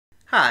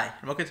Hi,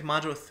 and welcome to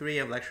Module 3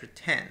 of Lecture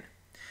 10.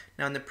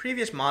 Now in the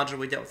previous module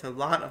we dealt with a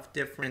lot of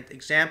different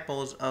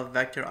examples of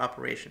vector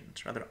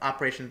operations, rather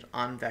operations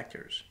on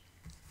vectors.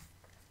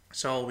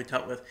 So we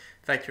dealt with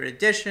vector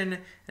addition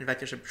and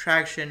vector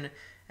subtraction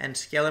and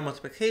scalar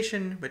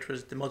multiplication, which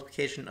was the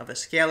multiplication of a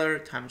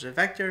scalar times a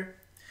vector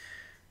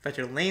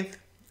length,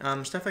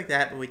 stuff like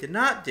that. What we did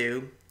not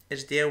do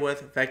is deal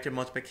with vector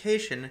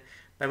multiplication,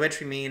 by which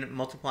we mean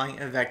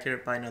multiplying a vector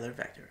by another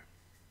vector.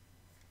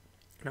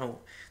 Now,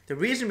 the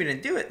reason we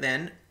didn't do it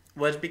then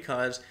was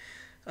because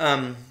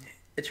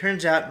it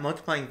turns out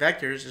multiplying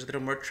vectors is a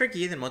little more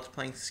tricky than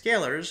multiplying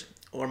scalars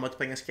or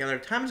multiplying a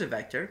scalar times a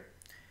vector.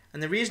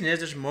 And the reason is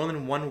there's more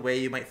than one way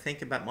you might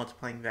think about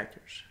multiplying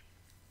vectors.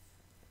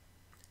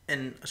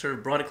 In sort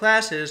of broad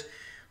classes,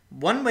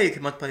 one way you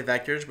can multiply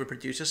vectors would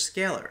produce a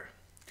scalar.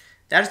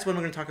 That's the one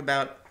we're going to talk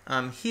about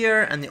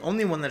here, and the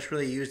only one that's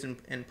really used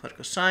in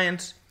political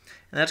science,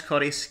 and that's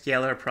called a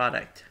scalar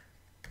product.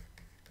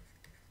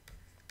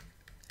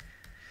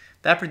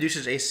 That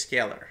produces a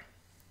scalar,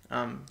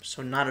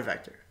 so not a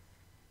vector.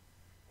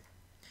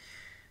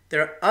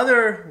 There are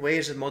other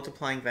ways of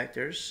multiplying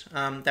vectors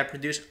that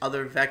produce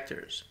other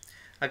vectors.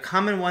 A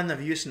common one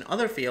of use in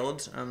other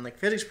fields, like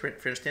physics for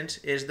instance,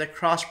 is the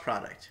cross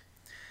product.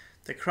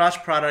 The cross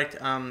product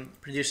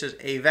produces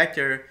a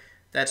vector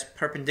that's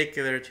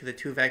perpendicular to the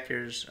two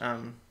vectors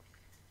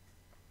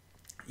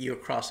you're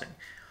crossing.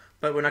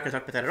 But we're not going to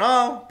talk about that at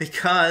all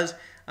because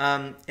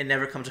it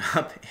never comes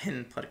up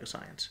in political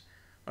science,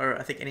 or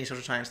I think any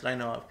social science that I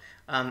know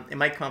of. It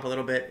might come up a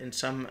little bit in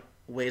some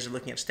ways of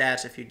looking at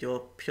stats if you do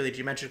it purely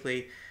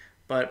geometrically,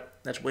 but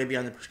that's way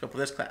beyond the scope of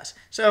this class.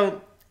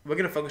 So we're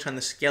going to focus on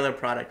the scalar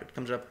product, which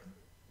comes up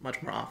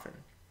much more often.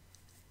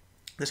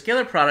 The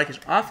scalar product is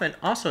often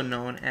also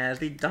known as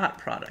the dot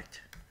product.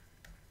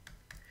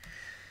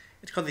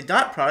 It's called the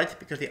dot product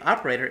because the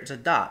operator is a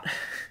dot.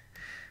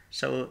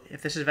 So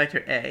if this is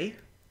vector A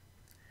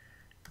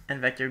and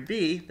vector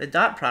B, the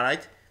dot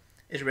product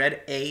is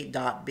read A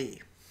dot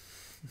B.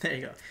 There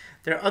you go.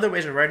 There are other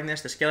ways of writing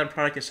this. The scalar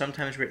product is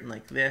sometimes written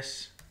like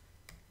this,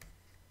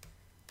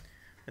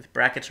 with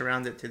brackets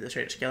around it to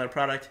illustrate a scalar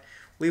product.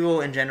 We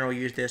will, in general,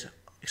 use this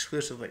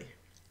exclusively.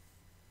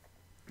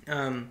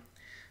 So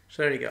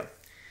there you go.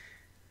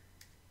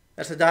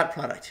 That's the dot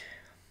product.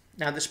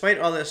 Now, despite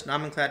all this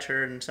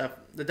nomenclature and stuff,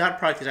 the dot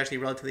product is actually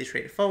relatively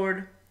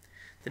straightforward.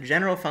 The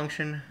general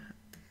function,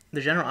 the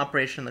general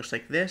operation looks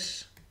like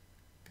this: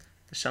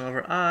 the sum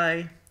over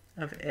I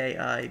of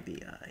AI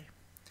BI.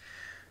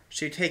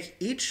 So you take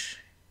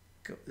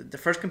the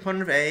first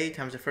component of A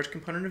times the first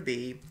component of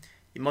B,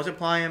 you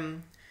multiply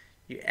them,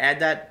 you add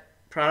that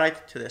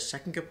product to the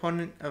second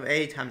component of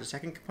A times the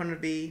second component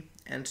of B,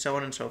 and so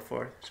on and so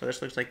forth. So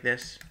this looks like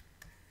this.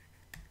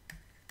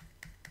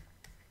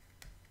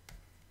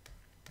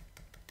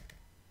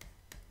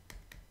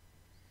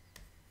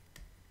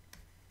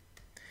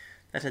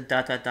 That's a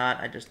dot dot dot.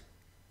 I just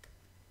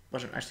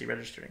wasn't actually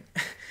registering.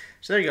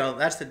 So there you go.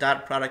 That's the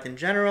dot product in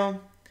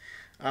general.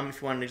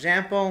 If you want an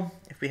example,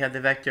 if we have the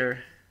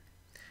vector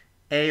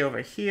A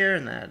over here,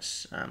 and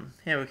that's,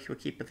 we'll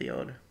keep with the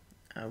old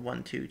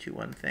 1, 2, 2,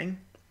 1 thing.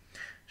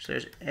 So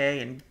there's A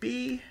and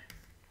B.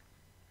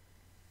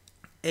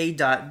 A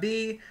dot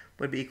B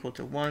would be equal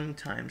to 1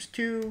 times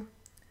 2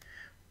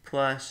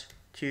 plus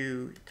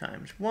 2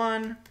 times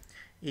 1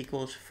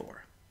 equals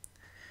 4.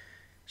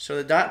 So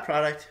the dot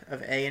product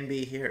of A and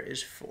B here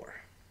is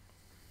 4.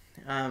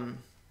 And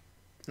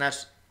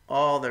that's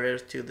all there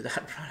is to the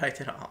dot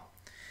product at all.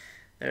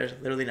 There's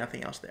literally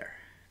nothing else there.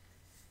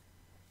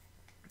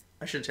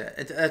 I should say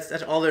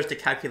that's all there is to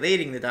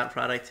calculating the dot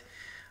product.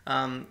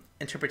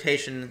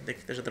 Interpretation,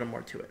 there's a little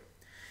more to it.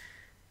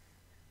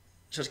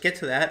 So let's get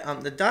to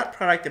that. The dot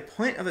product, the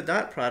point of the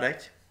dot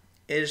product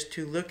is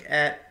to look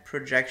at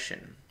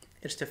projection.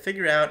 It's to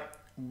figure out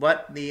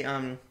what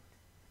the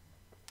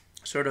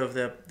sort of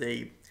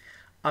the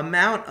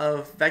amount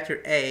of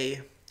vector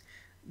A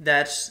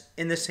that's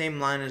in the same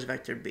line as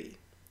vector B.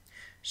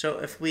 So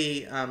if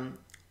we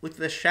look at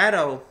the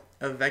shadow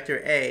of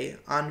vector A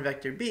on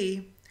vector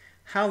B,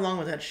 how long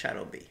would that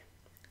shadow be?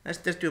 Let's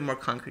do a more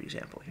concrete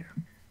example here.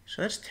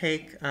 So let's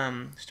take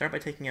start by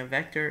taking a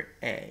vector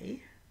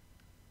A.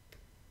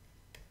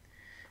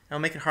 I'll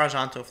make it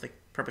horizontal for the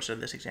purpose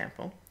of this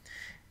example,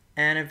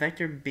 and a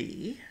vector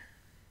B.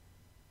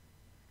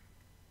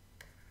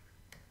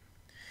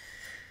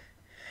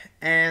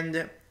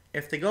 And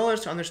if the goal is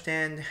to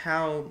understand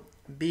how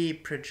B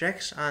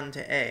projects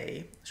onto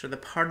A, so the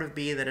part of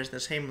B that is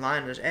the same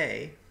line as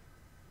A,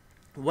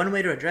 one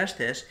way to address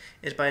this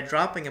is by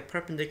dropping a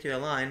perpendicular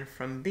line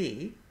from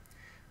B.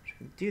 So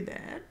we do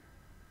that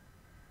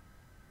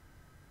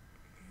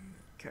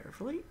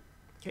carefully.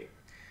 Okay,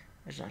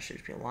 there's not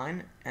supposed to be a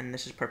line, and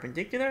this is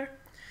perpendicular.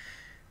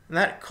 And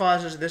that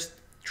causes this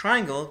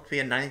triangle to be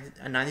a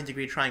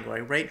 90-degree triangle,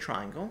 a right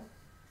triangle.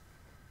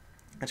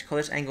 Let's call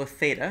this angle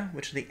theta,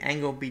 which is the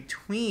angle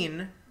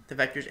between the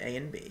vectors A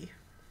and B.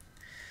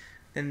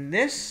 Then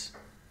this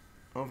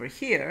over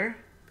here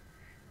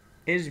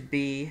is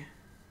B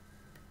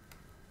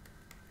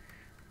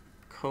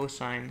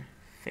cosine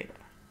theta.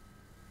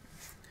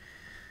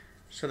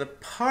 So the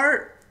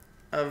part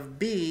of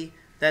B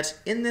that's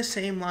in the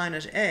same line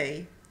as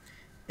A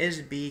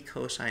is B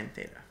cosine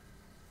theta.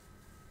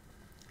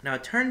 Now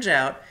it turns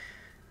out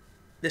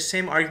the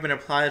same argument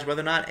applies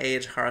whether or not A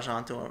is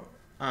horizontal.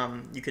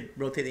 You could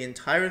rotate the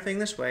entire thing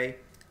this way,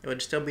 it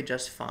would still be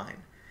just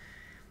fine.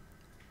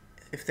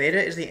 If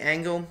theta is the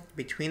angle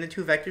between the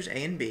two vectors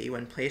A and B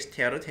when placed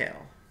tail to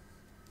tail,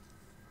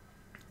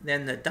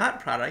 then the dot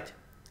product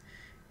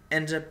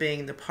ends up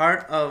being the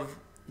part of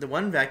the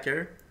one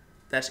vector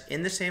that's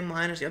in the same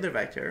line as the other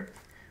vector,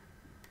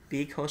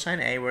 B cosine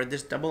A, where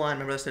this double line,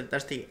 remember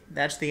that's the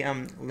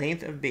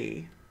length of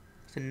B,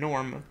 it's the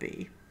norm of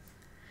B,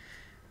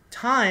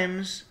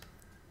 times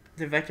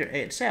the vector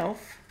A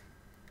itself,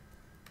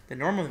 the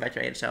norm of the vector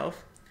A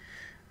itself.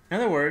 In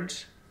other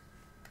words,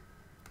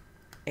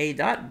 A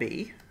dot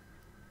B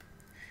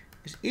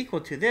is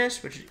equal to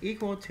this, which is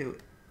equal to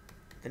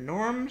the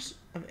norms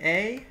of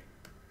A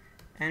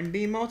and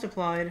B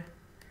multiplied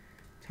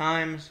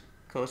times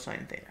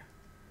cosine theta.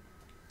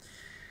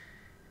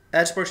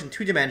 That's works in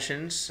 2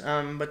 dimensions,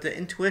 but the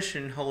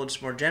intuition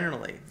holds more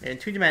generally. In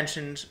 2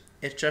 dimensions,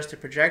 it's just a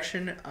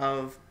projection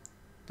of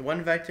the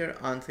one vector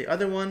onto the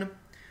other one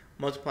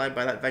multiplied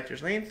by that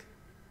vector's length.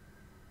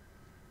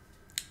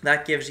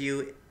 That gives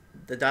you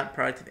the dot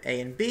product of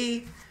A and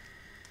B.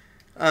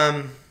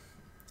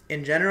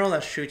 In general,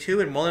 that's true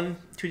too in more than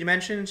 2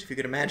 dimensions. If you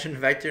could imagine a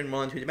vector in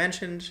more than 2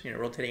 dimensions,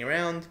 rotating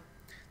around,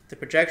 the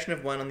projection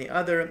of one on the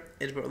other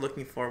is what we're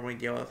looking for when we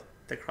deal with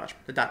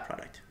the dot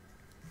product.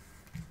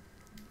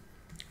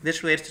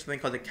 This relates to something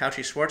called the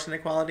Cauchy-Swartz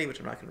inequality, which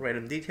I'm not going to write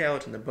in detail.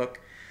 It's in the book.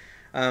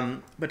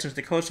 But since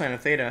the cosine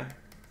of theta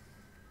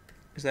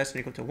is less than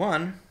or equal to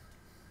 1,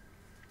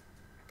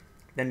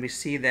 then we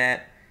see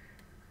that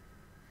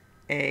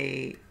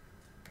A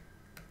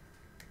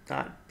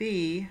dot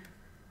B,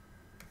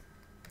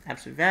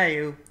 absolute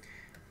value,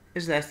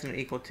 is less than or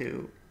equal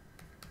to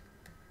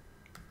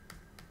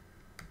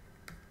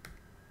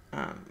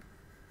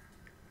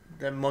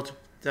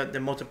the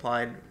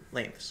multiplied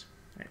lengths.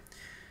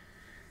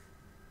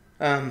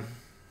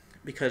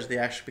 Because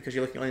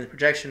you're looking only at the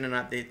projection and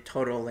not the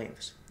total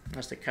lengths.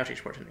 That's the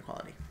Cauchy-Swartz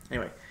inequality.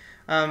 Anyway,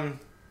 when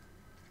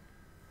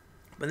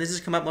this has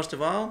come up most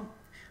of all,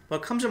 well,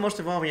 it comes up most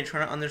of all when you're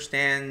trying to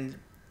understand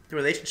the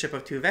relationship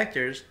of 2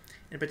 vectors.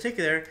 In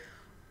particular,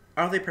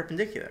 are they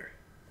perpendicular?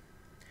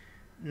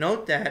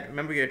 Note that,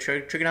 remember your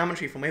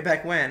trigonometry from way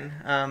back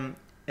when,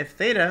 if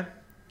theta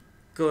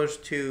goes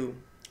to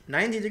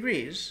 90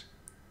 degrees,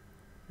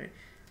 right,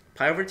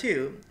 pi over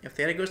 2, if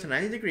theta goes to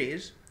 90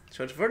 degrees,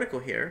 so it's vertical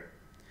here,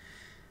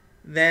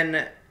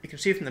 then you can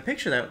see from the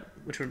picture that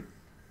which would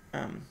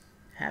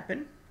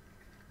happen.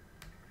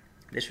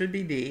 This would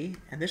be B,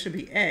 and this would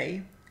be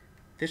A.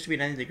 This would be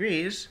 90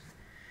 degrees,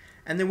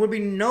 and there would be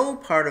no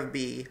part of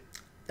B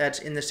that's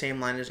in the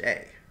same line as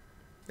A.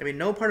 There would be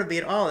no part of B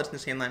at all that's in the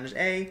same line as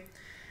A,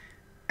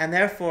 and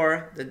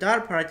therefore the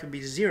dot product would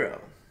be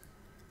 0.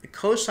 The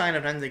cosine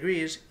of 90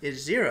 degrees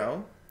is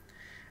 0,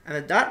 and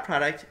the dot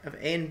product of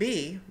A and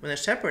B, when they're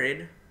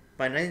separated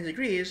by 90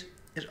 degrees,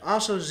 is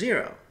also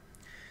 0.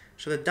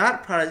 So the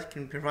dot product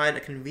can provide a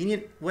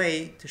convenient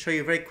way to show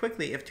you very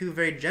quickly if 2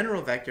 very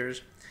general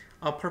vectors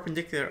are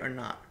perpendicular or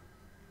not.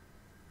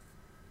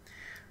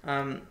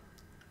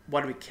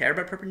 Why do we care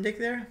about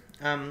perpendicular?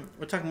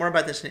 We'll talk more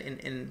about this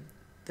in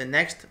the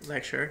next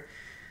lecture,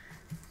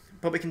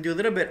 but we can do a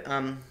little bit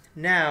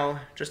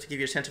now just to give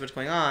you a sense of what's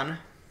going on.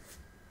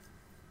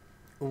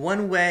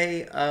 One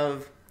way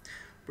of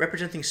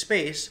representing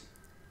space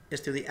is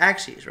through the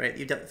axes, right?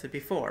 You've dealt with it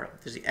before.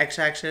 There's the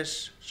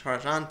x-axis, which is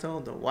horizontal,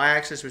 the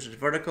y-axis, which is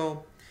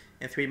vertical.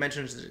 In 3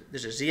 dimensions,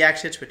 there's a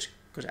z-axis, which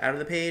goes out of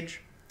the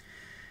page.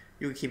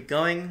 You would keep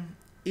going.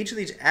 Each of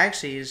these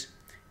axes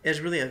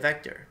is really a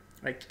vector,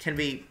 right? Can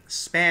be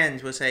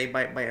spanned, we'll say,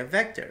 by a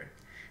vector.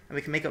 And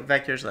we can make up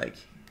vectors like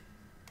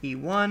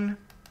E1,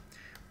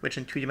 which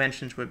in 2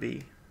 dimensions would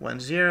be 1,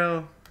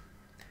 0,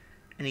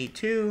 and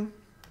E2,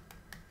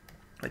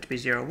 which would be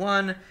 0,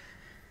 1.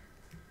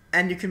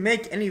 And you can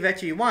make any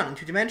vector you want in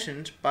 2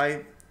 dimensions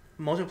by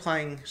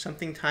multiplying a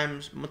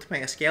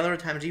scalar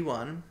times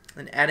E1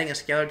 and adding a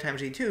scalar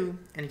times E2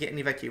 and get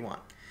any vector you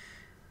want.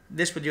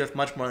 This we'll deal with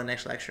much more in the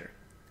next lecture.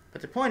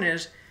 But the point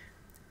is,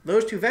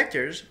 those 2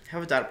 vectors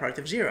have a dot product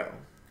of 0.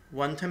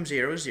 1 times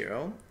 0 is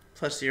 0,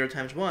 plus 0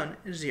 times 1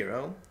 is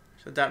 0.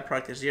 So the dot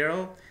product is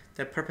 0.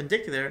 They're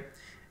perpendicular,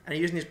 and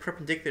using these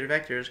perpendicular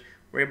vectors,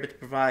 we're able to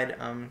provide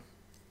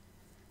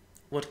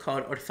what's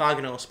called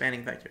orthogonal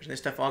spanning vectors. And this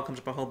stuff all comes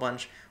up a whole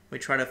bunch when we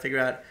try to figure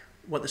out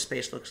what the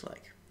space looks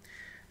like.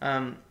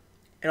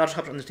 It also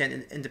helps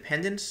understand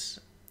independence.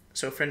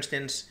 So for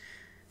instance,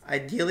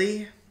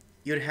 ideally,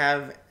 you'd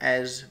have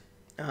as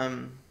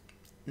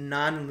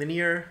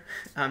non-linear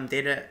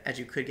data as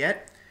you could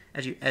get.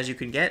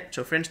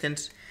 So for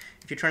instance,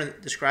 if you're trying to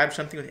describe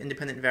something with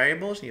independent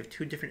variables, and you have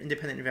 2 different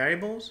independent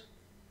variables,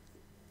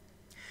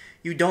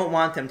 you don't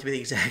want them to be the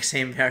exact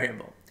same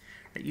variable.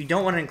 You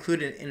don't want to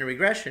include it in a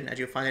regression, as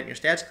you'll find out in your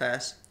stats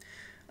class,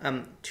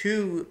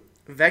 2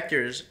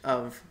 vectors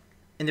of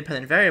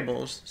independent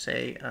variables,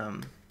 say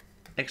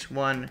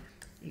x1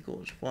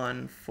 equals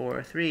 1,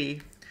 4,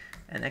 3,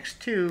 and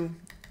x2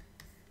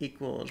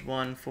 equals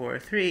 1, 4,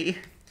 3,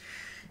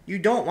 you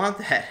don't want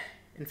that.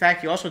 In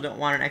fact, you also don't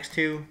want an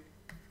x2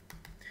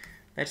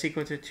 that's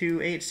equal to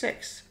 2, 8,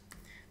 6.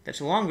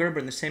 That's longer, but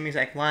in the same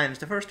exact line as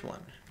the first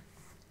one.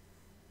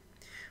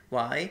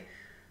 Why?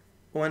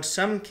 Well, in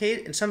some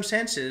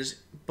senses,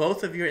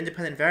 both of your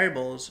independent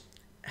variables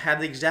have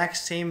the exact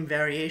same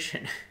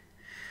variation.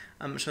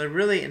 So they're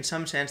really, in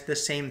some sense, the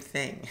same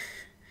thing.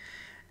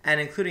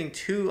 And including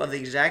two of the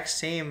exact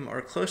same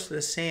or close to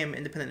the same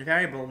independent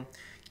variable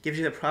gives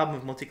you the problem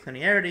of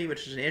multiclinearity,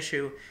 which is an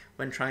issue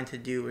when trying to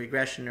do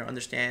regression or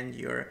understand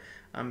your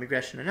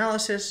regression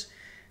analysis,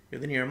 your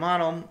linear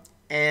model,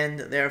 and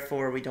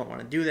therefore we don't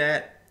want to do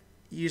that.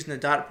 Using the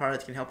dot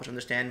product can help us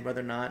understand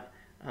whether or not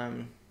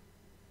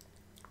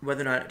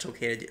it's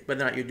okay to do,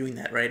 whether or not you're doing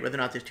that right, whether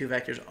or not these two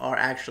vectors are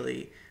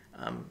actually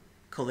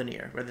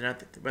collinear, whether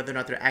or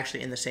not they're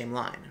actually in the same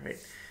line, right?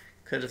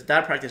 Because if the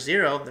dot product is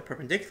 0, the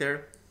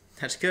perpendicular,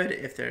 that's good.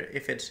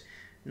 If it's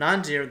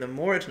non-zero, the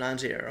more it's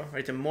non-zero,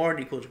 right? The more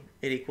it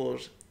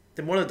equals,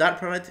 the more the dot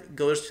product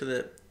goes to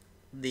the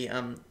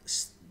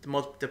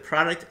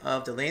product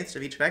of the lengths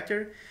of each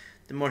vector,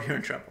 the more you're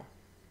in trouble.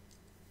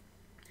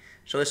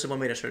 So this is one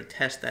way to sort of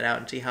test that out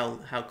and see how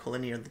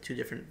collinear the two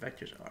different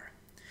vectors are.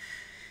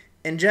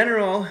 In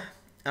general,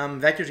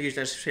 vectors are used,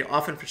 as I say,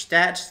 often for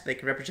stats. They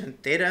can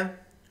represent data,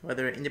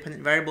 whether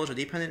independent variables or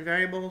dependent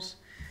variables.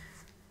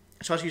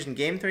 It's also used in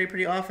game theory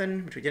pretty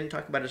often, which we didn't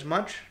talk about as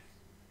much.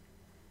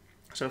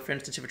 So for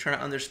instance, if we're trying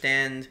to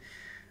understand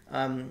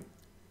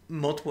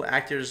multiple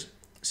actors'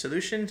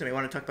 solutions, and we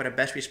want to talk about a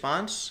best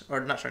response, or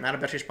not a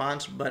best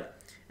response, but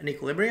an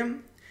equilibrium,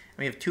 and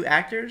we have two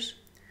actors,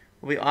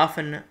 we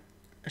often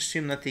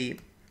assume that the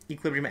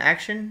equilibrium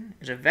action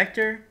is a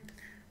vector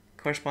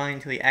corresponding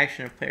to the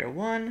action of player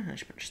 1, I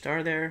should put a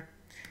star there,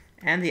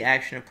 and the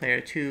action of player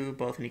 2,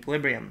 both in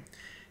equilibrium.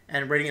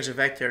 And writing as a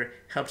vector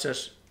helps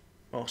us,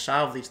 well,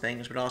 solve these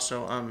things, but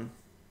also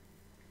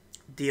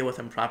deal with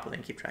them properly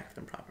and keep track of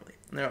them properly.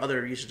 And there are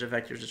other uses of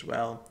vectors as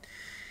well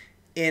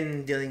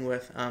in dealing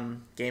with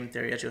game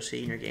theory, as you'll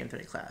see in your game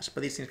theory class.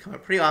 But these things come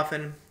up pretty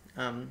often,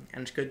 and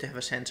it's good to have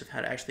a sense of how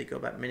to actually go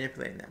about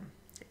manipulating them.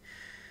 Okay.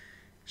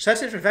 So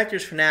that's it for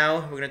vectors for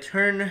now. We're going to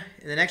turn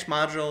in the next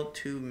module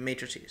to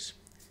matrices.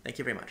 Thank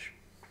you very much.